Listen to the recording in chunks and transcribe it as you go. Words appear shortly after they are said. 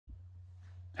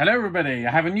Hello everybody,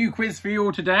 I have a new quiz for you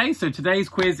all today. So today's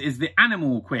quiz is the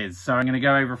animal quiz. So I'm going to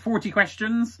go over 40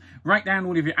 questions, write down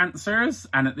all of your answers,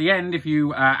 and at the end, if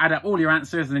you add up all your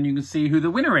answers, then you can see who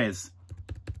the winner is.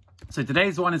 So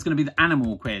today's one is going to be the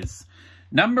animal quiz.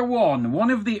 Number one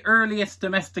of the earliest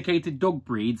domesticated dog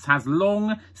breeds has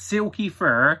long, silky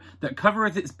fur that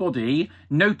covers its body,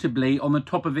 notably on the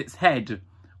top of its head.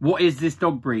 What is this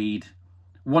dog breed?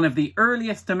 One of the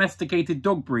earliest domesticated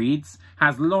dog breeds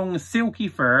has long, silky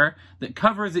fur that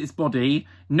covers its body,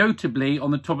 notably on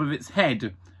the top of its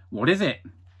head. What is it?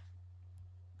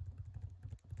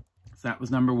 So that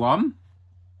was number one.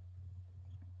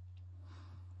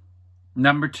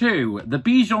 Number two, the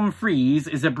Bichon Frise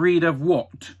is a breed of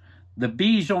what? The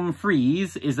Bichon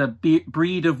Frise is a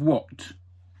breed of what?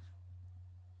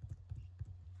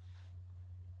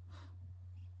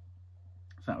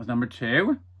 So that was number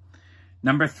two.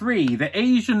 Number three, the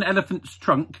Asian elephant's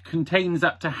trunk contains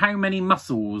up to how many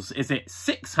muscles? Is it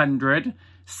 600,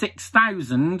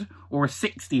 6,000 or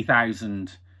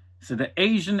 60,000? So the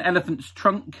Asian elephant's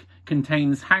trunk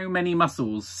contains how many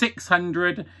muscles?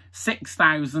 600,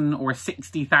 6,000 or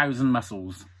 60,000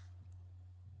 muscles?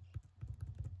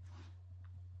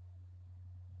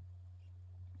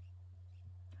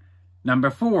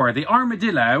 Number four, the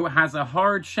armadillo has a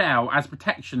hard shell as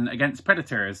protection against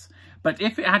predators. But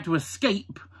if it had to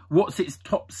escape, what's its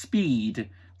top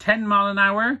speed? 10 mile an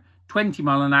hour, 20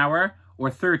 mile an hour, or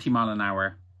 30 mile an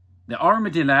hour? The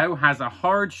armadillo has a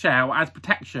hard shell as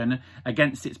protection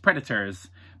against its predators.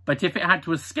 But if it had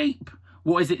to escape,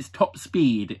 what is its top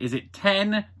speed? Is it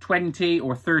 10, 20,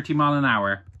 or 30 mile an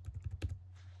hour?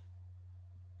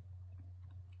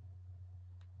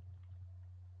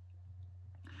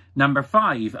 Number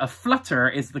five, a flutter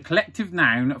is the collective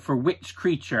noun for which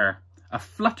creature? A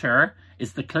flutter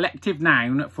is the collective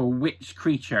noun for which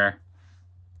creature?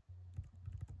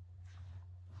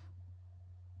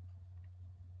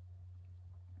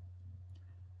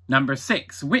 Number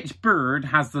six, which bird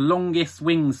has the longest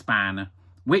wingspan?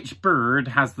 Which bird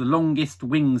has the longest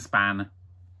wingspan?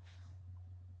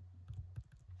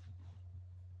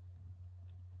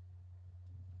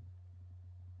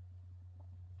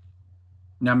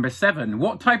 Number seven,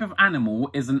 what type of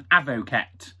animal is an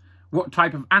avocat? What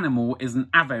type of animal is an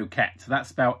avocat? That's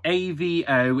spelled A-V-O-C-E-T.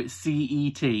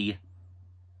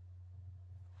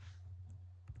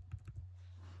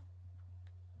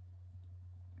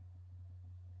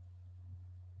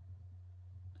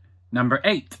 Number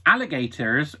eight,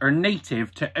 alligators are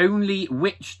native to only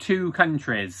which two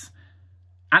countries?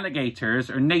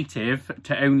 Alligators are native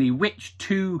to only which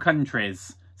two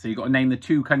countries? So you've got to name the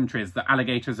two countries that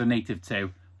alligators are native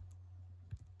to.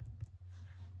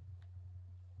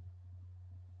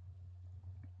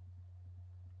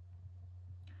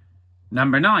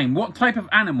 Number nine, what type of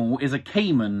animal is a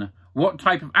caiman? What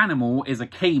type of animal is a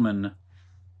caiman?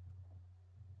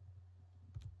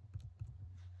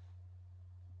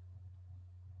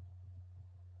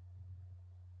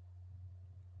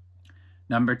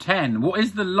 Number 10, what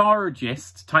is the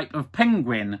largest type of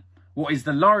penguin? What is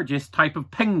the largest type of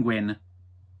penguin?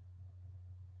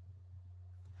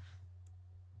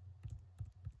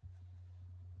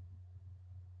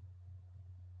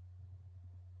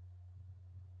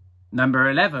 Number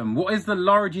 11, what is the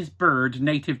largest bird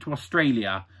native to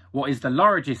Australia? What is the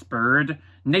largest bird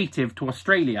native to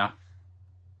Australia?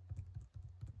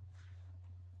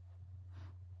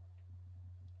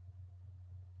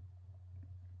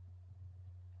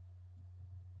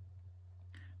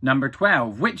 Number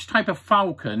 12, which type of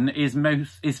falcon is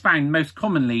found most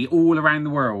commonly all around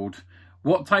the world?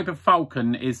 What type of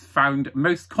falcon is found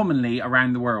most commonly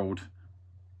around the world?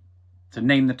 So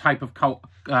name the type of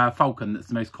falcon that's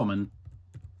the most common.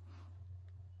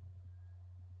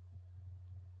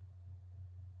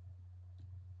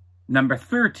 Number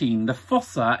 13, the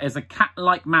fossa is a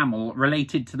cat-like mammal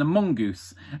related to the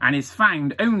mongoose and is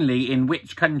found only in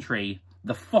which country?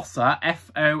 The fossa,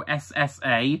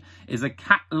 F-O-S-S-A, is a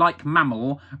cat-like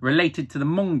mammal related to the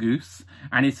mongoose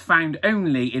and is found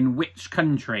only in which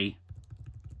country?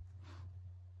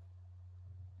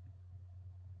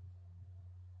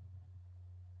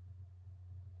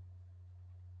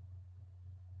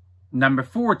 Number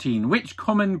 14, which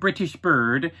common British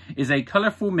bird is a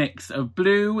colourful mix of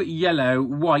blue, yellow,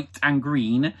 white and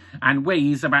green and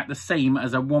weighs about the same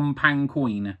as a £1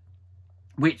 coin?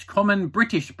 Which common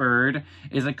British bird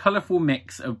is a colourful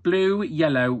mix of blue,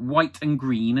 yellow, white and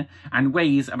green and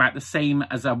weighs about the same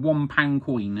as a £1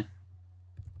 coin?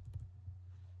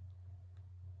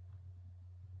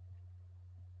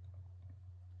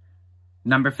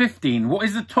 Number 15. What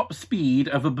is the top speed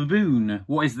of a baboon?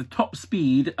 What is the top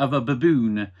speed of a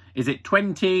baboon? Is it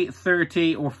 20,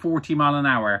 30 or 40 miles an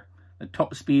hour? The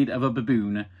top speed of a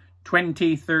baboon.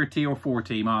 20, 30 or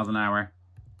 40 miles an hour.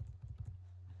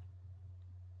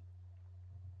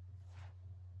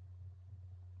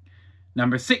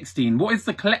 Number 16. What is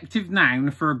the collective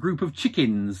noun for a group of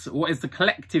chickens? What is the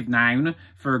collective noun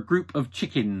for a group of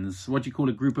chickens? What do you call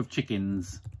a group of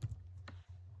chickens?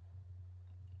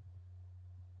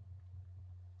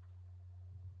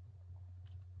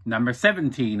 Number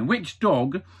 17. Which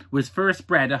dog was first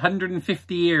bred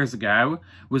 150 years ago,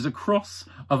 was a cross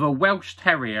of a Welsh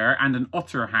Terrier and an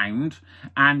Otterhound,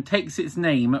 and takes its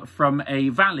name from a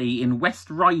valley in West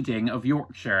Riding of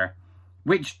Yorkshire?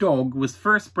 Which dog was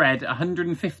first bred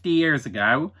 150 years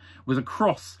ago, was a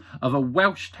cross of a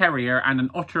Welsh Terrier and an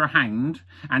Otterhound,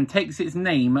 and takes its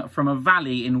name from a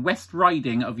valley in West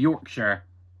Riding of Yorkshire?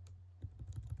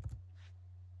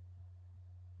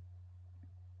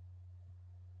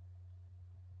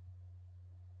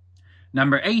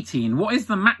 Number 18. What is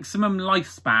the maximum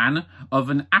lifespan of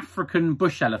an African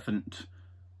bush elephant?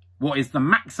 What is the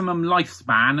maximum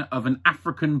lifespan of an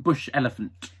African bush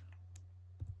elephant?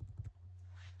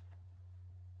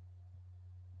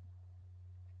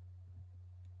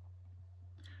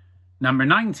 Number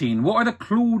 19. What are the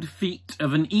clawed feet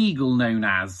of an eagle known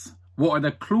as? What are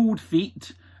the clawed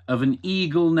feet of an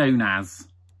eagle known as?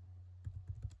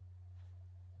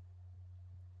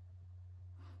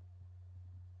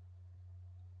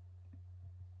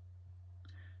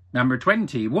 Number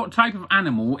 20. What type of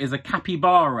animal is a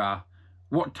capybara?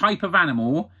 What type of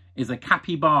animal is a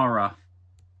capybara?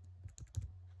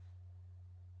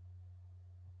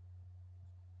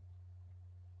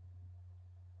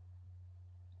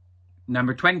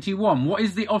 Number 21. What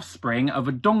is the offspring of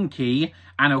a donkey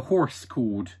and a horse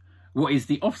called? What is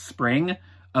the offspring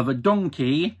of a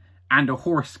donkey and a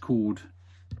horse called?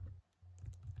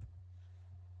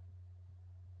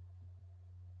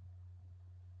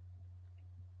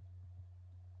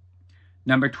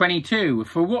 Number 22.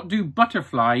 For what do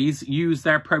butterflies use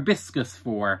their proboscis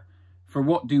for? For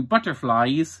what do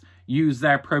butterflies use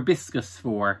their proboscis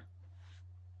for?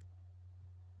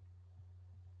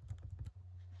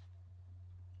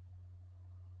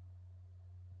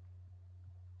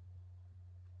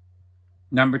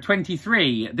 Number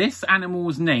 23. This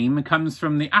animal's name comes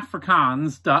from the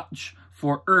Afrikaans Dutch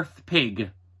for earth pig.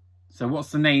 So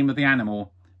what's the name of the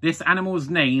animal? This animal's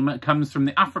name comes from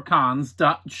the Afrikaans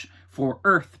Dutch for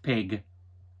earth pig.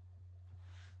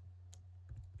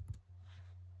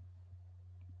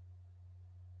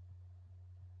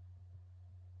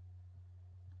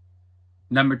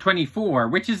 Number 24.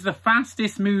 Which is the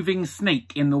fastest moving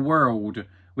snake in the world?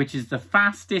 Which is the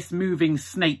fastest moving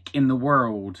snake in the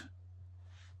world?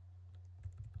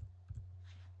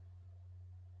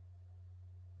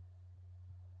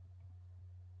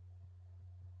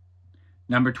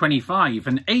 Number 25.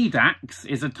 An Addax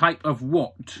is a type of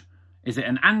what? Is it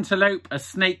an antelope, a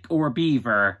snake, or a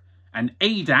beaver? An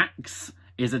Addax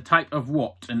is a type of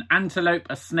what? An antelope,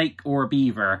 a snake, or a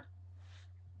beaver?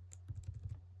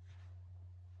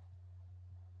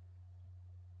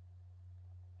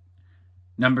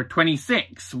 Number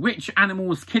 26. Which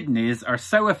animal's kidneys are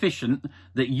so efficient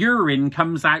that urine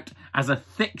comes out as a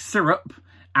thick syrup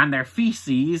and their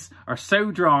feces are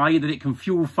so dry that it can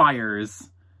fuel fires?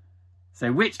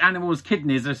 So which animal's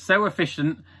kidneys are so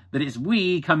efficient that its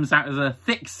wee comes out as a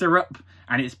thick syrup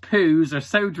and its poos are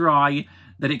so dry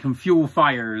that it can fuel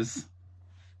fires?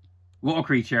 What a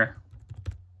creature.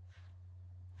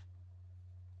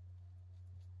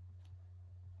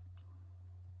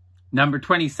 Number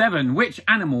 27. Which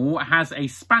animal has a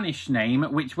Spanish name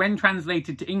which when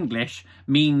translated to English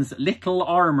means little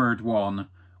armoured one?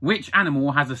 Which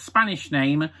animal has a Spanish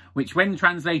name which when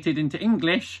translated into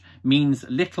English means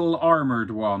little armoured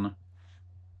one?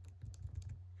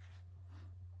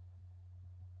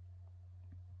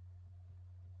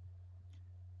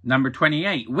 Number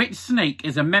 28. Which snake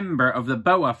is a member of the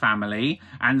boa family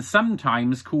and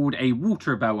sometimes called a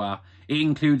water boa? It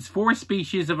includes 4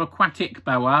 species of aquatic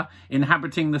boa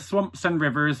inhabiting the swamps and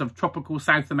rivers of tropical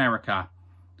South America.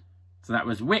 So that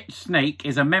was which snake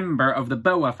is a member of the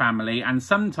boa family and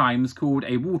sometimes called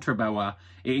a water boa.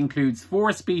 It includes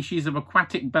 4 species of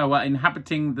aquatic boa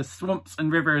inhabiting the swamps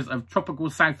and rivers of tropical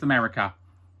South America.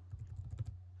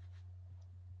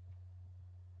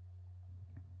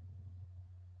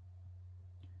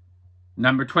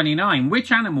 Number 29.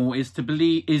 Which animal is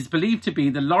believed to be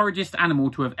the largest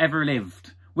animal to have ever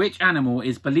lived? Which animal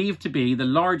is believed to be the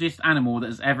largest animal that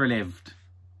has ever lived?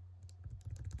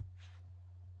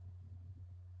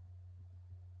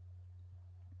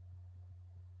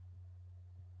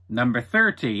 Number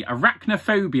 30.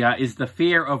 Arachnophobia is the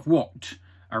fear of what?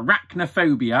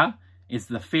 Arachnophobia is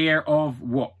the fear of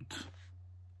what?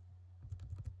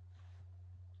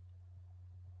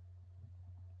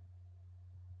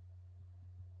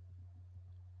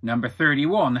 Number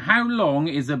 31. How long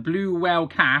is a blue whale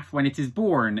calf when it is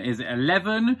born? Is it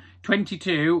 11,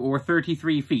 22 or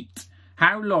 33 feet?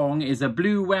 How long is a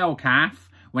blue whale calf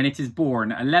when it is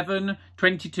born? 11,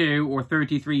 22 or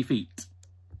 33 feet?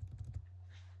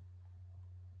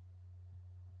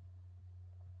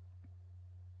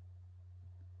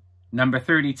 Number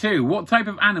 32. What type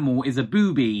of animal is a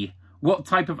booby? What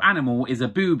type of animal is a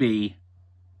booby?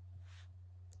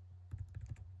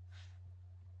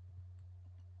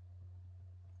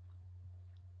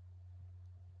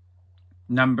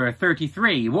 Number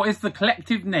 33. What is the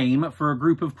collective name for a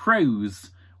group of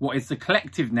crows? What is the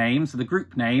collective name, so the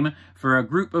group name, for a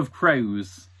group of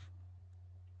crows?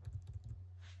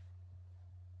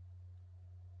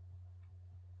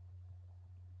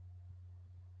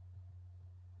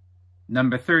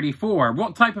 Number 34.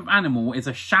 What type of animal is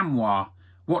a chamois?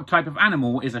 What type of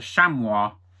animal is a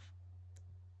chamois?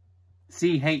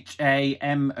 C-H-A-M-O-I-S.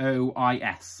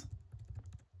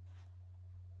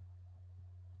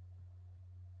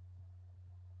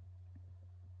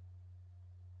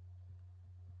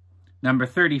 Number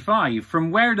 35.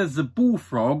 From where does the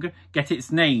bullfrog get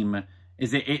its name?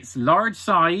 Is it its large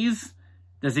size?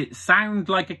 Does it sound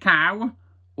like a cow?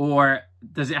 Or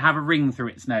does it have a ring through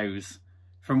its nose?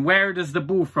 From where does the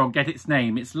bullfrog get its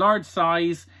name? Its large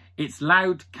size, its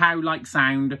loud cow-like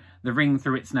sound, the ring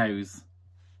through its nose.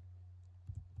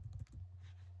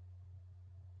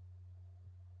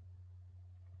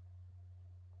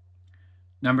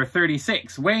 Number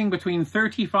 36. Weighing between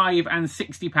 35 and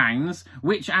 60 pounds,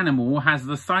 which animal has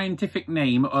the scientific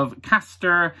name of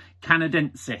Castor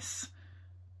canadensis?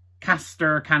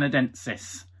 Castor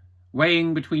canadensis.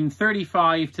 Weighing between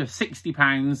 35 to 60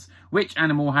 pounds, which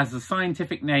animal has the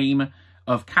scientific name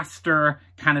of Castor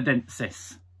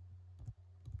canadensis?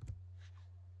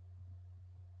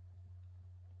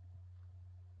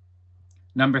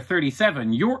 Number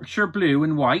 37. Yorkshire Blue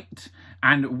and White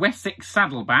and Wessex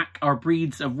Saddleback are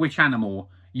breeds of which animal?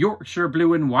 Yorkshire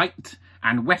Blue and White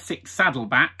and Wessex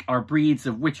Saddleback are breeds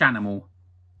of which animal?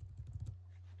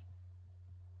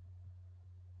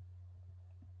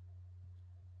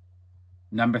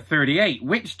 Number 38.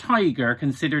 Which tiger,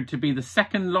 considered to be the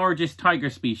second largest tiger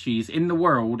species in the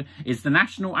world, is the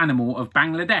national animal of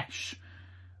Bangladesh?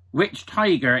 Which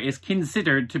tiger is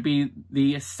considered to be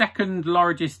the second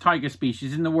largest tiger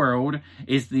species in the world,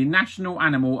 is the national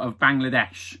animal of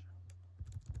Bangladesh?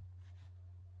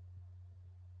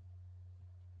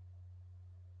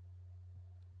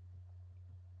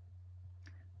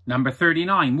 Number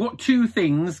 39. What two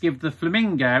things give the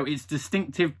flamingo its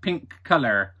distinctive pink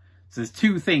colour? So there's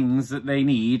two things that they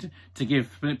need to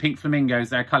give pink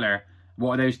flamingos their colour.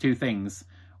 What are those two things?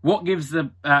 What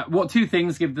two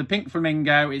things give the pink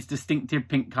flamingo its distinctive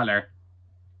pink colour?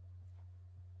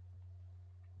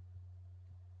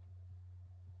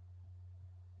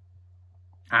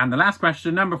 And the last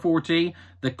question, number 40.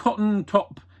 The cotton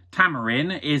top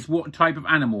tamarin is what type of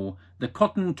animal? The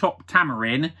cotton top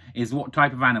tamarin is what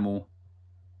type of animal?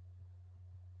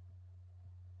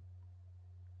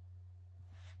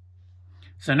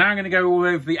 So now I'm going to go all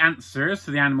over the answers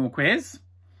to the animal quiz.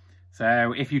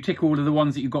 So if you tick all of the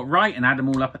ones that you got right and add them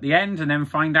all up at the end and then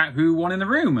find out who won in the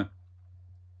room.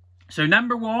 So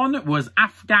number 1 was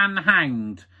Afghan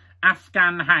Hound.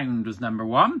 Afghan Hound was number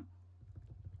 1.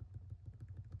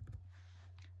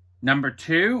 Number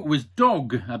 2 was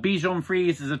Dog. A Bichon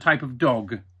Frise is a type of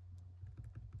dog.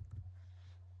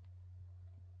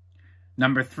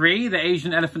 Number 3, the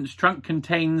Asian elephant's trunk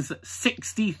contains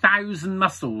 60,000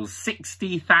 muscles.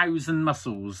 60,000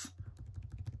 muscles.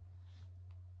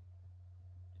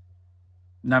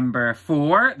 Number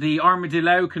 4, the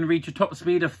armadillo can reach a top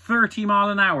speed of 30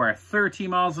 miles an hour. 30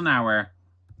 miles an hour.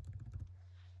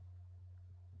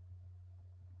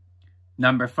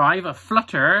 Number 5, a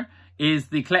flutter is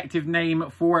the collective name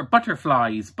for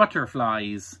butterflies.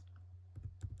 Butterflies.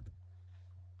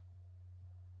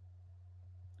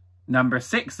 Number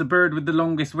 6, the bird with the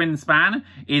longest wingspan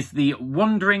is the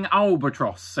wandering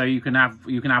albatross. So you can have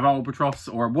albatross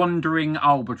or wandering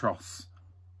albatross.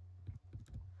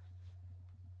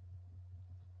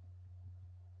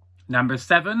 Number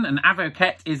 7, an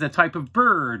avocat is a type of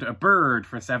bird. A bird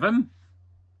for 7.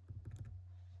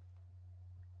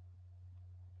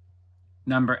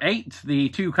 Number 8, the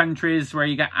two countries where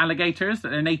you get alligators that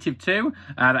they're native to.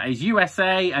 That is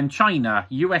USA and China.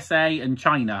 USA and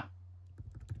China.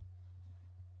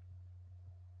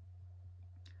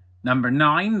 Number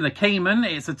 9, the caiman.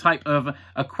 It's a type of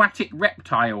aquatic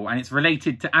reptile and it's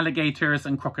related to alligators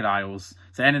and crocodiles.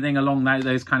 So anything along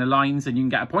those kind of lines and you can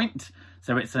get a point.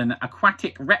 So it's an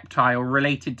aquatic reptile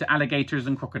related to alligators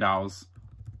and crocodiles.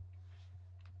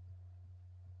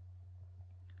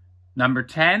 Number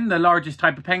 10, the largest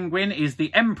type of penguin is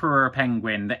the emperor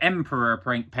penguin. The emperor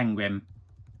penguin.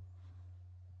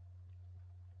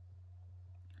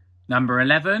 Number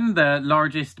 11, the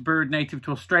largest bird native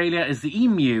to Australia is the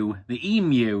emu. The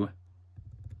emu.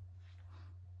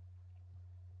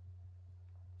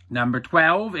 Number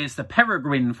 12 is the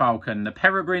peregrine falcon. The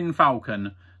peregrine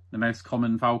falcon, the most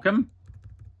common falcon.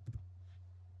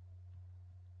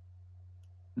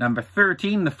 Number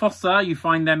 13, the fossa. You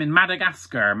find them in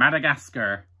Madagascar.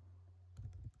 Madagascar.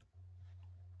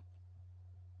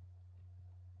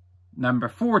 Number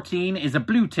 14 is a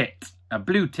blue tit. A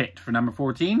blue tit for number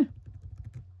 14.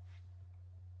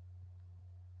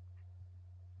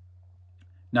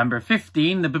 Number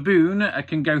 15, the baboon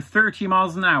can go 30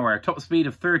 miles an hour, top speed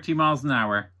of 30 miles an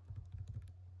hour.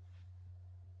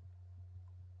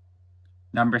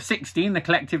 Number 16, the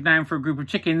collective noun for a group of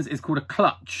chickens is called a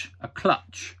clutch. A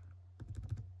clutch.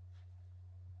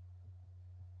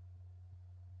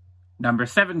 Number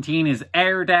 17 is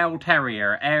Airedale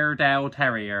Terrier. Airedale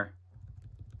Terrier.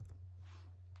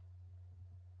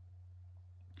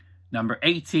 Number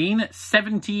 18,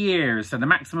 70 years. So the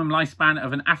maximum lifespan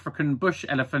of an African bush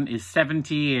elephant is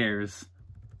 70 years.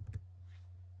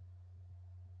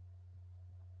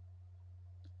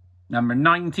 Number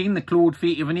 19, the clawed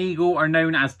feet of an eagle are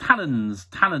known as talons.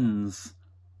 Talons.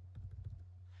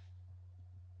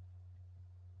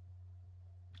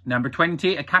 Number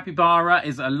 20, a capybara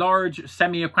is a large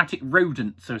semi-aquatic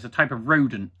rodent. So it's a type of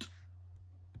rodent.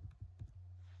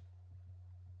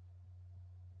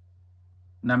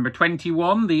 Number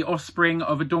 21, the offspring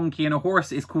of a donkey and a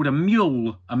horse is called a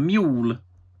mule. A mule.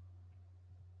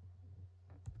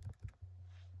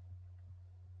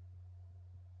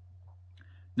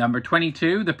 Number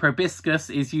 22, the proboscis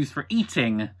is used for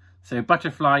eating. So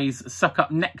butterflies suck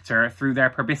up nectar through their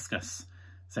proboscis.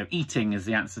 So eating is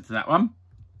the answer to that one.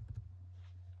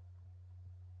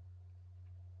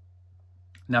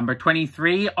 Number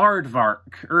 23,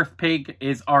 aardvark. Earth pig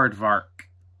is aardvark.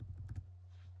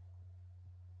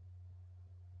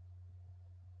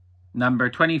 Number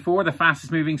 24, the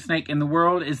fastest moving snake in the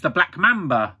world is the black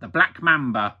mamba. The black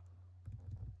mamba.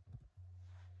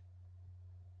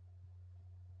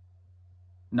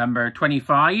 Number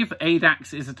 25,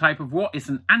 Adax is a type of what? It's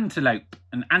an antelope.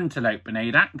 An antelope, an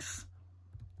Adax.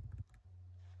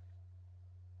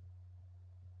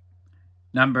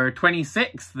 Number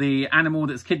 26, the animal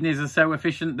that's kidneys are so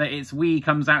efficient that its wee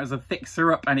comes out as a thick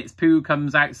syrup and its poo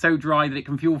comes out so dry that it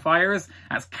can fuel fires.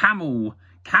 That's camel.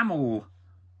 Camel.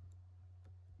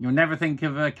 You'll never think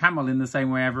of a camel in the same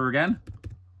way ever again.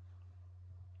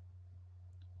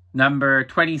 Number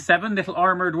 27, little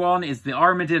armoured one, is the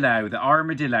armadillo. The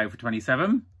armadillo for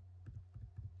 27.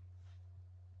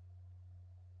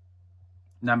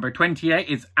 Number 28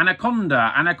 is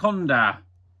anaconda. Anaconda.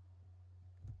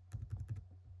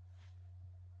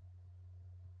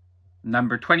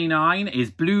 Number 29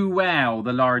 is blue whale,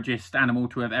 the largest animal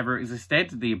to have ever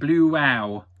existed. The blue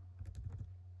whale.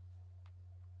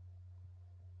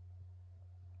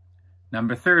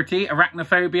 Number 30,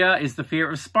 arachnophobia is the fear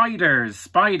of spiders.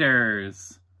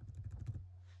 Spiders.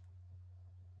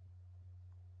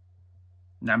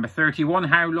 Number 31,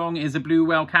 how long is a blue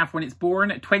whale calf when it's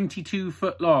born? 22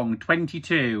 foot long.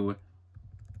 22.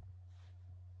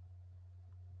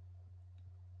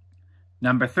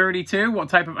 Number 32, what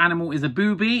type of animal is a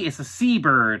booby? It's a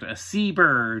seabird. A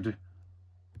seabird.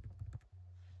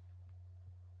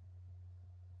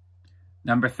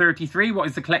 Number 33, what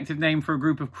is the collective name for a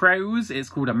group of crows? It's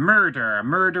called a murder. A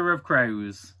murder of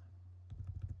crows.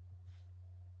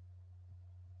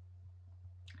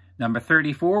 Number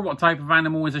 34, what type of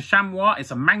animal is a chamois? It's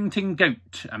a mountain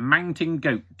goat. A mountain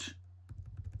goat.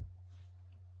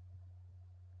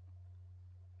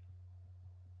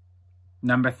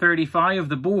 Number 35,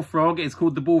 the bullfrog is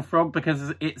called the bullfrog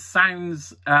because it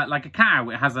sounds like a cow.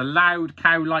 It has a loud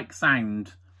cow-like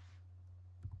sound.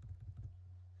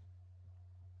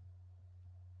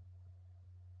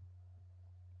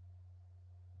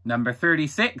 Number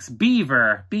 36,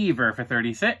 beaver. Beaver for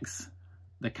 36.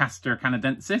 The Castor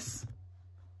canadensis.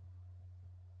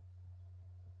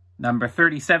 Number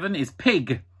 37 is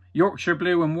pig. Yorkshire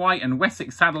Blue and White and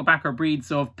Wessex Saddleback are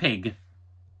breeds of pig.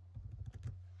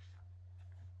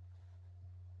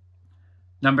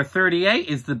 Number 38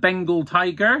 is the Bengal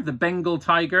tiger. The Bengal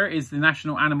tiger is the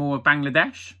national animal of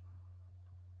Bangladesh.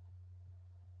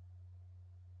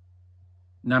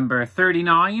 Number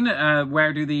 39,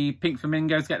 where do the pink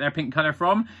flamingos get their pink colour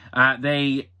from?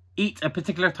 They eat a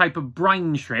particular type of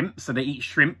brine shrimp, so they eat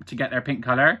shrimp to get their pink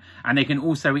colour, and they can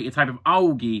also eat a type of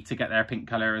algae to get their pink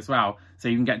colour as well. So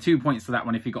you can get 2 points for that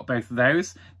one if you got both of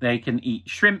those. They can eat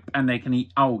shrimp and they can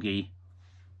eat algae.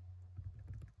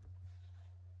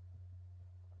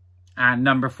 And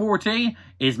number 40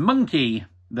 is monkey.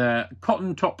 The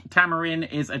cotton top tamarin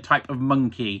is a type of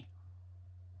monkey.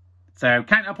 So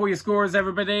count up all your scores,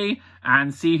 everybody,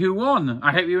 and see who won.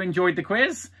 I hope you enjoyed the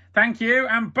quiz. Thank you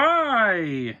and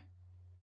bye.